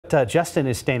Justin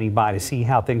is standing by to see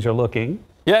how things are looking.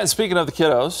 Yeah, and speaking of the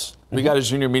kiddos, we got a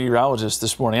junior meteorologist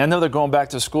this morning. I know they're going back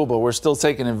to school, but we're still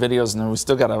taking in videos, and we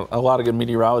still got a lot of good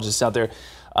meteorologists out there.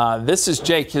 This is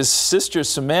Jake. His sister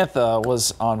Samantha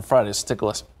was on Friday. So take a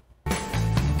listen.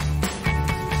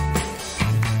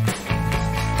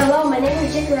 Hello, my name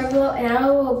is Jake Rebelo, and I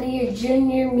will be your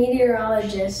junior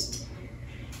meteorologist.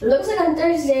 It looks like on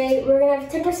Thursday we're going to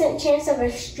have a 10% chance of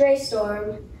a stray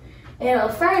storm, and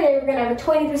on Friday we're going to have a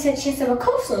 20% chance of a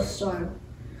coastal storm.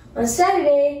 On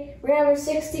Saturday we're going to have a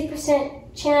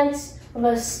 60% chance of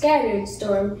a scattered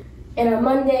storm, and on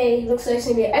Monday looks like it's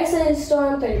going to be an isolated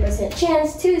storm, 30%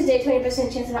 chance, Tuesday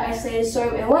 20% chance of an isolated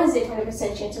storm, and Wednesday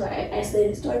 20% chance of an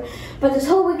isolated storm. But this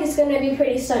whole week is going to be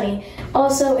pretty sunny.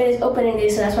 Also, it is opening day,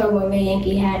 so that's why I'm wearing my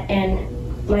Yankee hat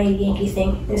and my Yankee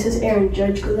thing. This is Aaron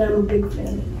Judge because I'm a big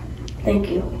fan. Thank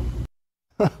you.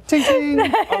 Ting, ting.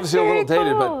 Obviously a little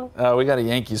dated, but we got a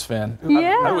Yankees fan.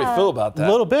 Yeah. How do we feel about that?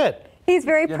 A little bit. He's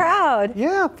very proud.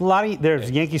 Yeah, there's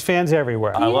Yankees fans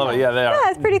everywhere. I love it. Yeah, they are. Yeah,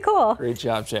 it's pretty cool. Great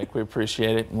job, Jake. We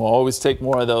appreciate it. And we'll always take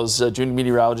more of those junior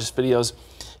meteorologist videos.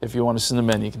 If you want to send them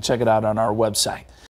in, you can check it out on our website.